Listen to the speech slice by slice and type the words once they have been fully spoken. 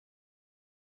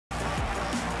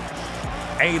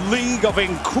A league of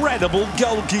incredible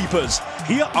goalkeepers.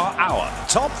 Here are our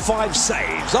top 5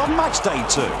 saves on Matchday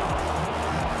 2.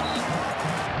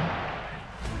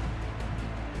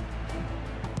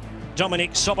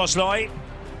 Dominic Soboslai.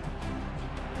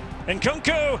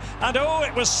 Nkunku, and oh,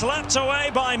 it was slapped away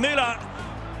by MOLA.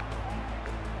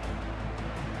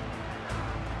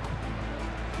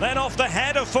 Then off the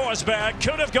head of Forsberg,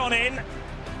 could have gone in.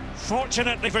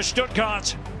 Fortunately for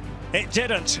Stuttgart, it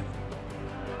didn't.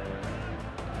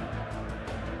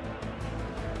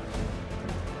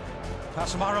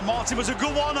 Passamara Martin was a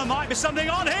good one. There might be something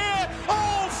on here.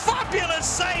 Oh, fabulous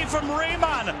save from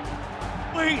Riemann.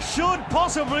 It should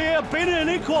possibly have been an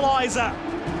equaliser.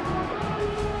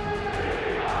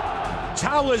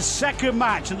 Towers' second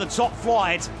match in the top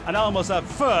flight and almost her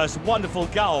first wonderful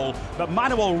goal. But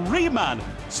Manuel Riemann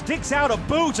sticks out a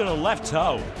boot and a left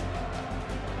toe.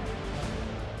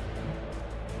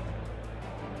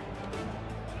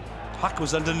 Puck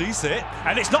was underneath it,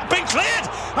 and it's not been cleared!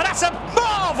 And that's a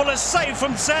marvellous save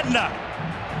from Zentner.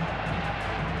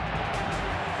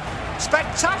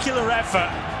 Spectacular effort,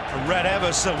 and read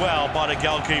ever so well by the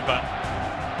goalkeeper,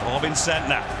 Robin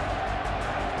Zentner.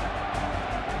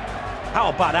 How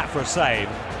about that for a save?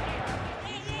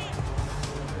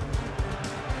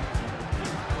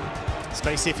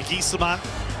 Space here for Gieselman.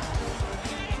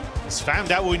 He's found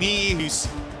Awuni, who's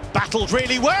battled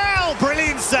really well.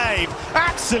 Brilliant save.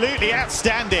 Absolutely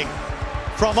outstanding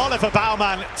from Oliver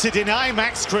Baumann to deny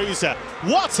Max Kruse.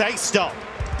 What a stop.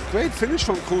 Great finish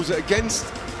from Kruse against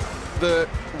the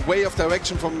way of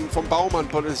direction from Baumann,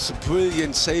 but it's a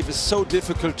brilliant save. It's so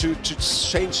difficult to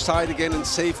change side again and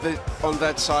save on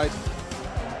that side.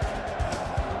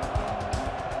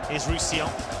 Here's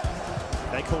Roussillon.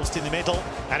 Weghorst in the middle,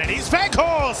 and it is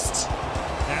Weghorst!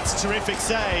 That's a terrific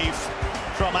save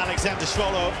from Alexander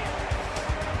Schwolo.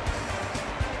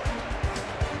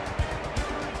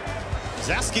 He's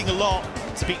asking a lot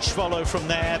to beat Schwolo from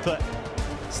there, but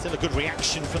still a good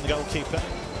reaction from the goalkeeper.